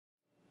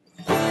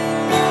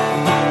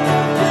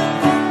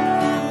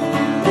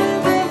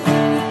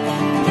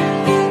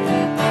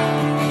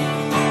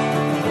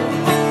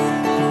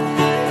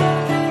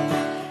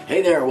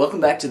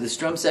back to the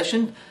Strum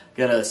Session.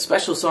 Got a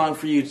special song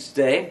for you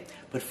today,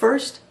 but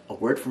first, a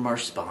word from our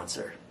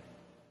sponsor.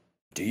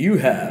 Do you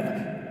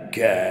have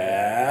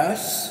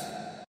gas?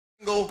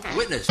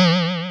 Witness.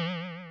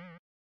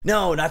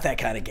 No, not that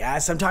kind of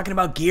gas. I'm talking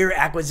about gear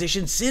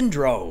acquisition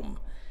syndrome.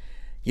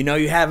 You know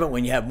you have it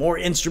when you have more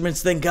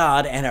instruments than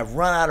God and have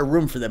run out of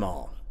room for them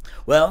all.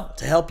 Well,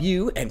 to help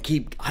you and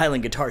keep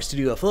Highland Guitar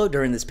Studio afloat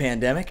during this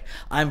pandemic,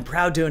 I'm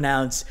proud to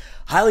announce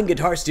Highland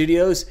Guitar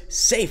Studio's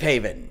Safe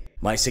Haven.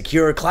 My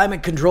secure,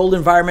 climate-controlled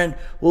environment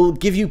will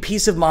give you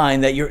peace of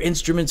mind that your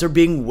instruments are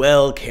being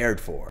well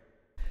cared for.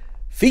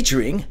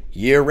 Featuring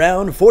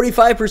year-round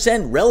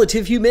 45%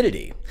 relative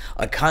humidity,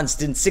 a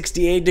constant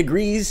 68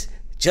 degrees,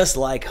 just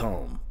like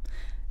home,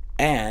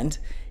 and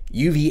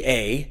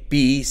UVA,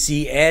 B,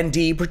 C, and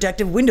D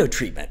protective window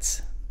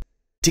treatments.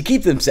 To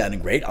keep them sounding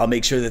great, I'll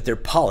make sure that they're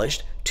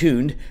polished,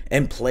 tuned,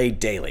 and played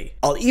daily.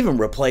 I'll even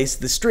replace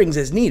the strings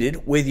as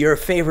needed with your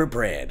favorite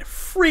brand,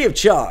 free of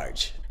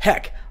charge.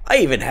 Heck, I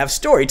even have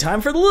story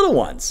time for the little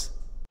ones.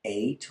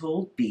 A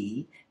told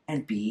B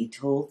and B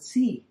told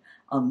C.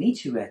 I'll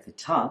meet you at the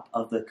top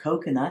of the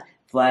coconut.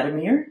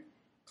 Vladimir,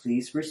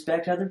 please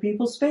respect other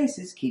people's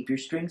spaces. Keep your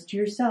strings to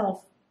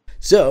yourself.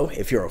 So,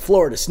 if you're a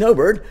Florida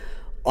snowbird,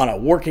 on a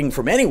working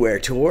from anywhere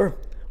tour,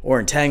 or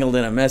entangled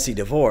in a messy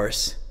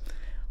divorce,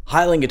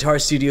 Highland Guitar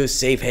Studio's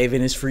Safe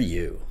Haven is for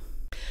you.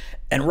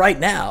 And right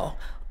now,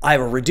 I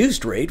have a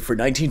reduced rate for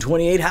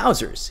 1928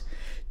 Hausers,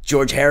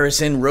 George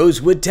Harrison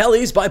Rosewood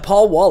Tellys by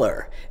Paul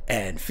Waller,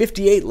 and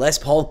 58 Les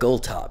Paul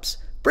Gold Tops.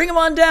 Bring them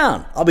on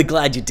down. I'll be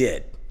glad you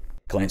did.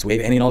 Clients waive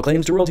any and all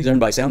claims to royalties earned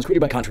by sounds created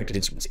by contracted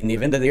instruments in the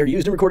event that they are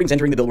used in recordings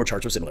entering the Billboard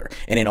charts or similar,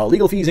 and in all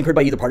legal fees incurred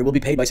by either party will be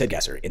paid by said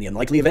gasser. In the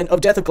unlikely event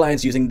of death of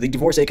clients using the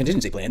divorcee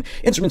contingency plan,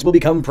 instruments will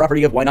become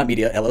property of Why Not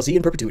Media, LLC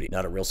in perpetuity,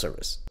 not a real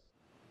service.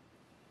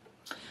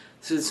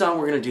 So the song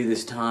we're going to do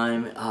this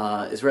time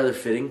is rather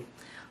fitting.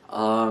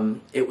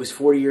 It was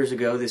 40 years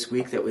ago this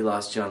week that we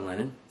lost John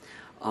Lennon,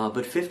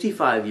 but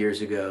 55 years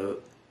ago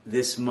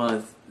this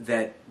month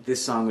that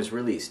this song was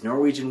released,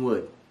 Norwegian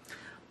Wood.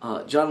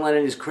 John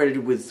Lennon is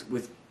credited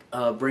with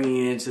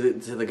bringing it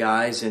into the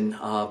guys, and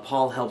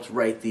Paul helped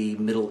write the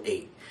middle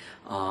eight.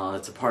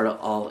 It's a part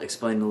I'll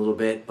explain in a little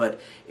bit, but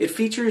it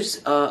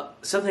features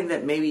something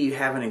that maybe you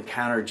haven't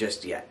encountered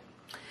just yet,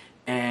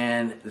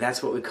 and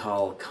that's what we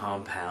call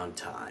compound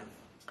time.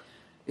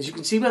 As you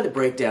can see by the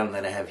breakdown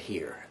that I have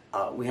here,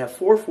 we have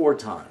 4/4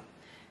 time.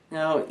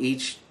 Now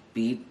each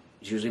beat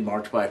is usually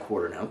marked by a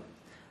quarter note.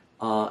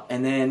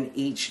 And then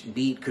each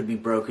beat could be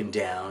broken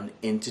down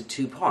into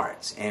two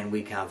parts, and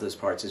we count those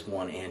parts as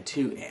 1 and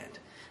 2 and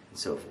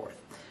so forth.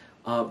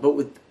 But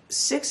with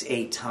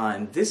 6/8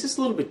 time, this is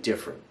a little bit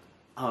different.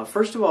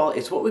 First of all,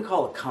 it's what we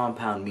call a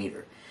compound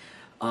meter,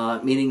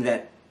 meaning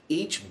that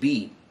each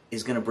beat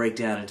is going to break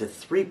down into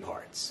 3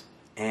 parts.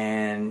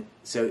 And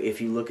so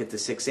if you look at the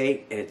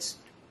 6/8,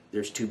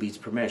 there's 2 beats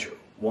per measure.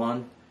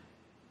 1,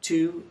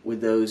 2,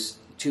 with those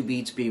 2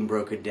 beats being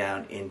broken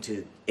down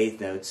into 1/8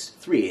 notes,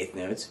 3/8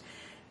 notes,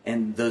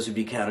 and those would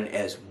be counted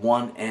as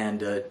 1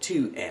 and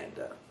 2 and.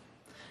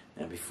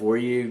 Now before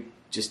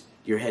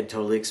your head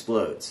totally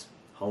explodes,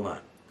 hold on.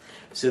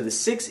 So the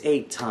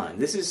 6/8 time,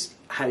 this is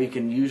how you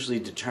can usually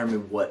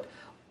determine what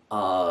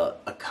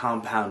a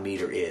compound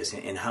meter is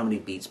and how many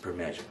beats per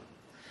measure.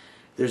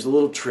 There's a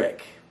little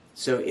trick.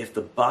 So if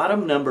the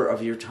bottom number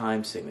of your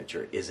time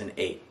signature is an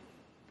 8,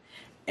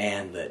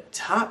 and the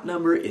top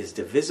number is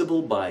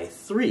divisible by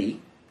 3,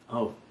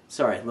 oh,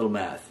 sorry, a little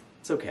math.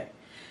 It's okay.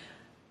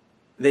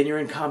 Then you're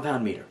in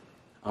compound meter.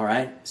 All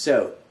right?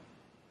 So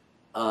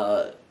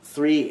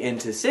 3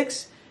 into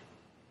 6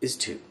 is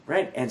 2,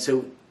 right? And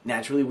so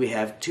naturally we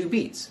have 2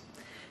 beats.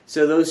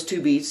 So those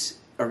 2 beats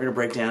are going to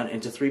break down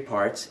into 3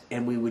 parts,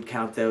 and we would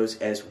count those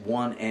as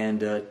 1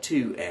 and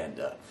 2 and.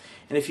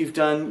 And if you've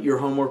done your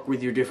homework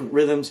with your different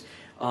rhythms,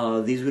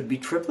 these would be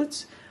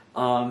triplets,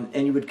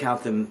 and you would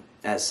count them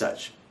as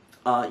such.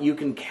 You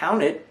can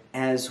count it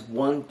as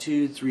 1,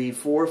 2, 3,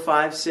 4,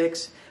 5,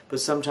 6, but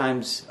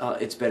sometimes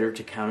it's better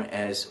to count it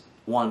as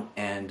 1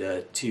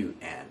 and 2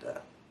 and.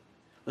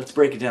 Let's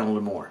break it down a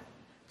little more.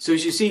 So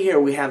as you see here,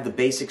 we have the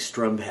basic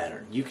strum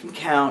pattern. You can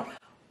count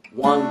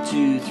 1,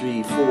 2,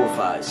 3, 4,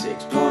 5,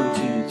 6, 1,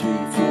 2,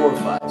 3, 4,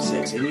 5,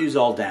 6, and use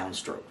all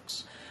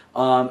downstrokes.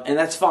 And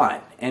that's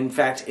fine. In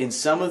fact, in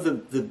some of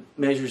the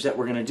measures that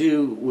we're going to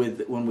do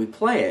when we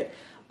play it,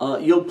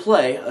 you'll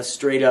play a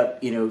straight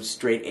up,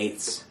 straight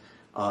eighths,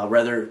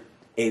 rather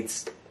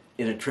eighths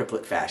in a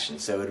triplet fashion.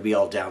 So it'll be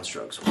all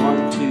downstrokes.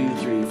 1, 2,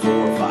 3,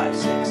 4, 5,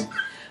 6.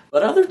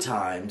 But other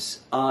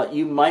times,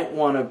 you might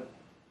want to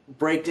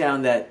break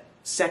down that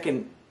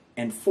second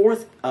and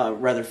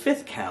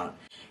fifth count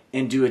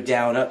and do a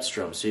down up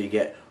strum. So you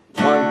get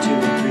 1, 2,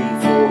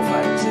 and 3, 4,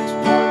 5, and 6.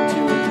 1,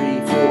 2,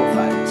 and 3, 4,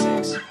 5,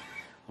 and 6.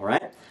 All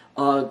right.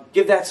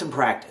 Give that some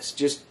practice.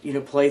 Just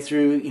play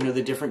through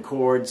the different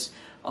chords.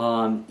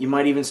 You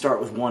might even start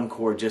with one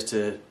chord just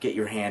to get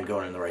your hand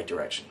going in the right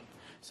direction.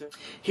 So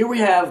here we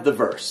have the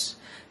verse.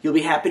 You'll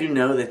be happy to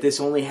know that this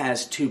only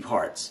has 2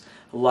 parts.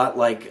 A lot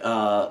like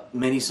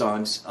many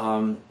songs.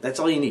 That's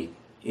all you need.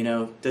 You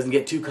know, doesn't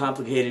get too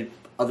complicated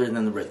other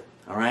than the rhythm.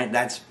 All right,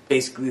 that's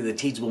basically the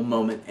teachable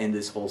moment in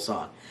this whole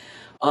song.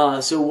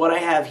 So what I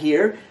have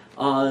here,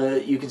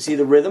 you can see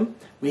the rhythm.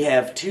 We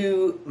have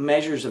 2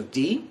 measures of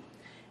D,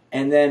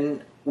 and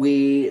then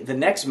the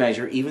next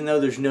measure, even though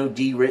there's no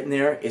D written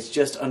there, it's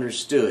just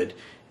understood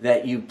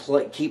that you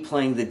keep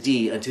playing the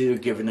D until you're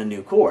given a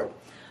new chord.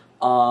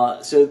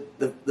 So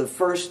the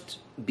first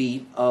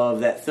beat of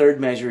that 3rd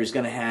measure is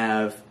going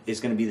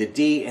to be the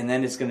D, and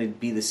then it's going to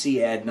be the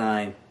C add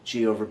 9,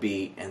 G over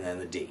B, and then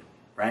the D,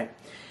 right?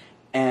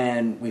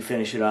 And we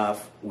finish it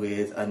off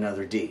with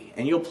another D.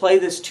 And you'll play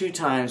this 2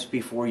 times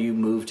before you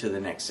move to the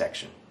next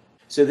section.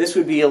 So this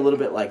would be a little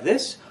bit like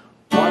this.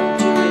 1,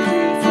 2,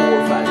 and 3,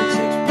 4, 5, and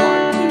 6.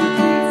 1, 2,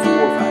 3,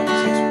 4, 5, and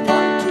 6.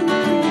 1, 2,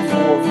 3,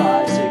 4,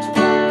 5, 6.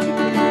 1, 2,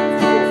 3,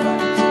 4,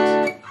 5,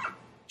 and 6.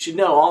 You should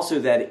know also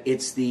that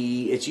it's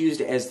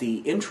used as the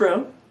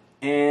intro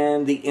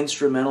and the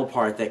instrumental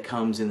part that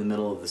comes in the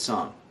middle of the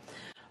song.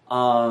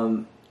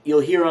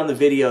 You'll hear on the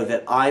video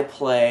that I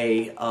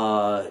play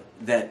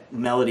that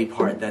melody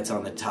part that's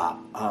on the top.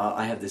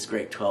 I have this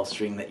great 12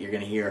 string that you're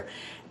going to hear,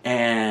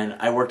 and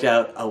I worked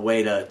out a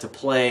way to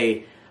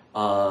play,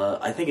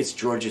 I think it's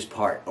George's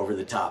part over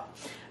the top,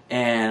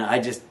 and I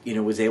just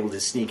was able to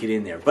sneak it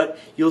in there. But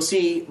you'll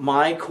see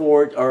my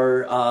chord,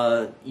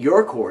 or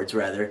your chords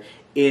rather,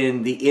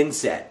 in the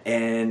inset,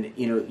 and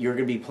you're going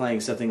to be playing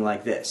something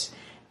like this.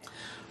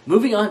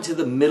 Moving on to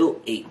the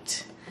middle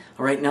 8.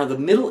 All right, now the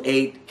middle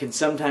 8 can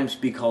sometimes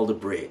be called a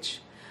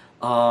bridge.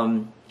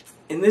 In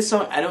this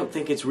song, I don't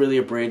think it's really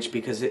a bridge,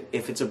 because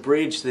if it's a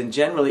bridge, then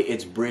generally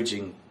it's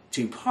bridging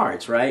 2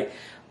 parts, right?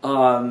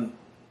 And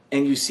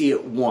you see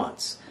it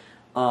once.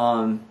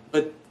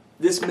 But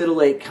this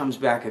middle 8 comes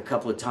back a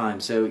couple of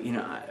times. So,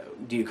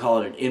 do you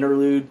call it an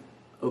interlude?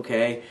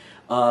 Okay.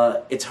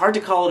 It's hard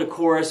to call it a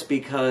chorus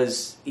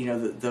because,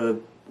 the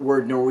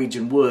word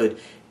Norwegian Wood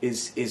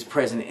is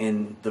present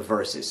in the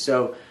verses.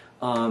 So,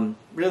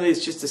 really,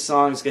 it's just a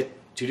song. It's got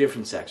 2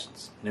 different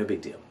sections. No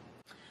big deal.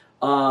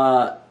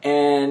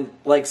 And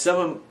like some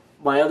of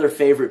my other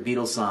favorite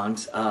Beatles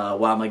songs,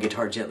 While My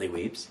Guitar Gently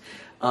Weeps,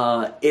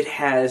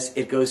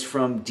 it goes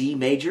from D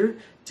major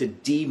to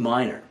D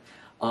minor.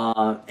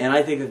 And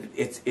I think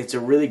that it's a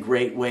really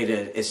great way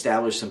to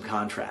establish some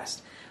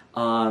contrast.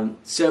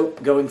 So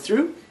going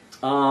through,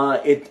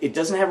 it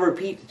doesn't have a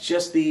repeat. It's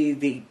just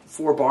the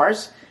 4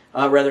 bars,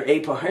 rather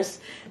 8 bars,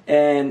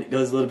 and it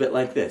goes a little bit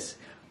like this.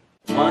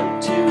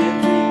 1, 2,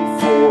 and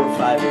 3, 4,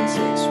 5, and 6.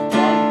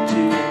 1, 2,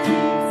 and 3,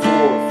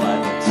 4,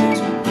 5, and 6.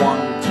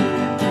 1, 2,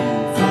 and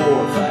 3,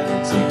 4, 5,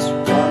 and 6.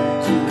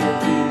 1, 2, and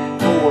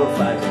 3, 4,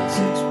 5, and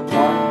 6.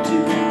 1, 2,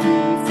 and 3,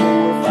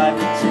 4, 5,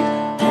 and 6.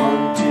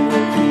 1, 2,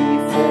 and 3,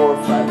 4,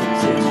 5, and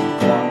 6.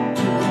 1,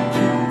 2, and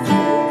 3,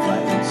 4,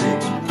 5, and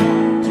 6.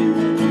 1, 2,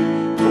 and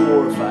 3,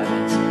 4, 5,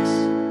 and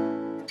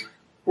 6.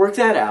 Work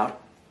that out.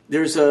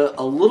 There's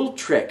a little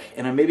trick,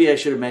 and maybe I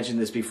should have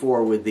mentioned this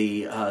before with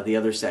the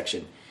other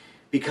section.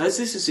 Because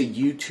this is a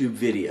YouTube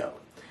video,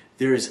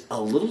 there's a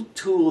little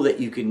tool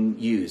that you can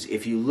use.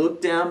 If you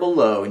look down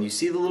below and you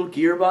see the little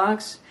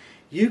gearbox,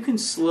 you can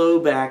slow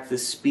back the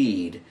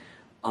speed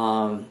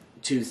to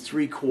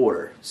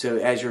 3/4. So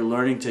as you're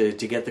learning to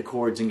get the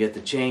chords and get the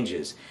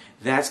changes,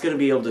 that's going to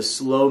be able to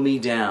slow me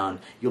down.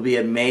 You'll be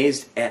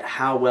amazed at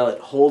how well it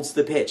holds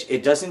the pitch.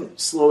 It doesn't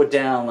slow it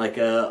down like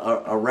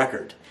a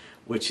record,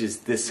 which is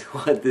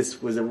what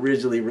this was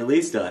originally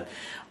released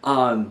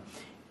on.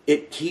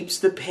 It keeps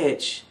the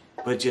pitch,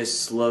 but just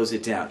slows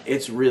it down.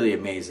 It's really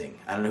amazing.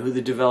 I don't know who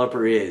the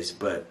developer is,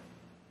 but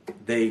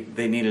they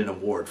need an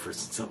award for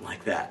something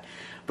like that.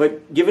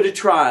 But give it a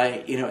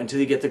try,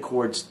 until you get the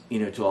chords,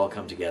 to all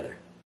come together.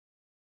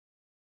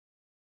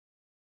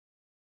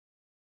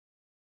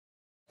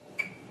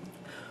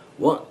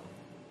 One,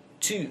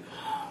 two.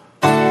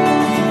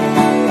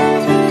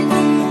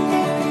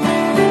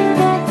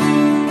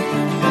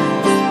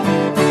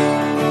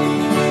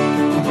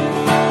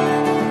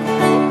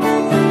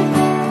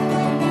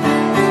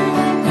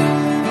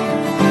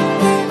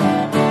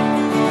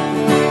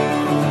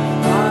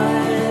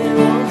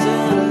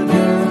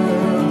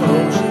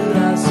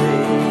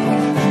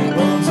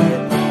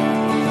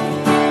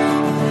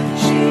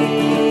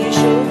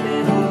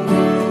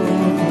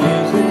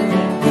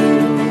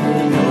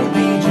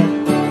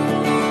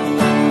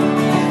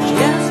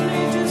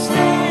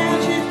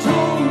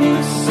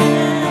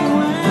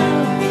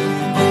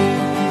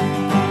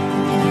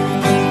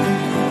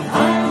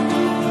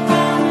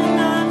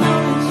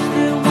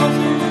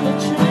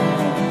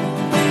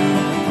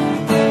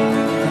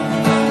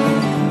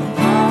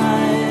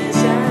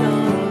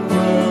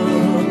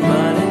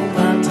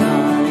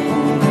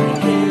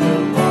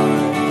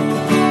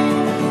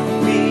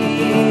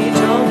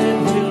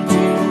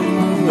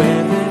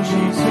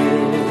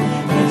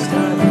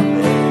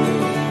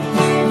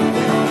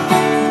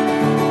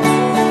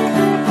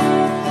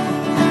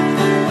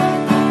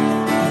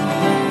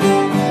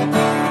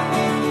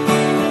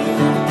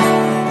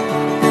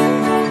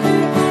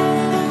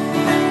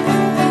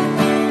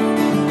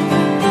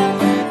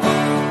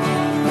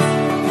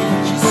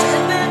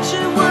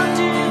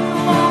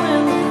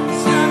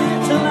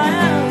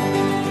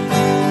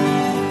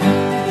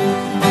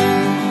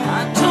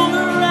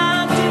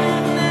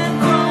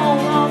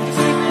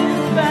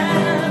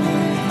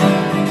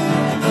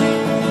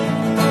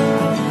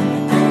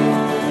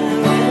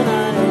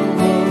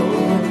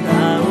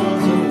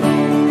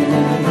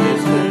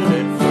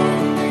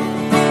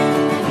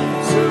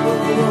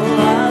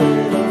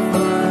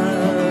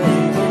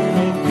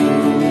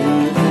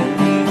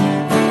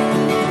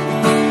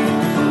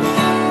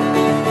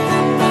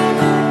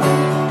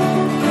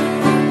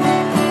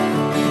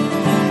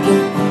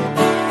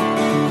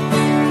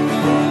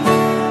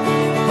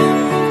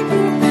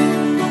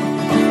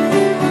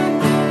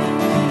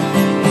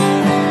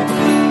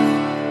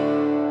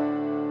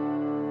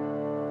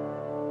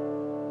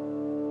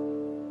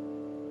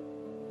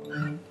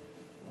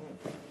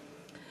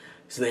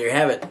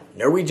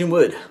 Norwegian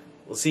Wood.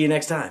 We'll see you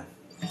next time.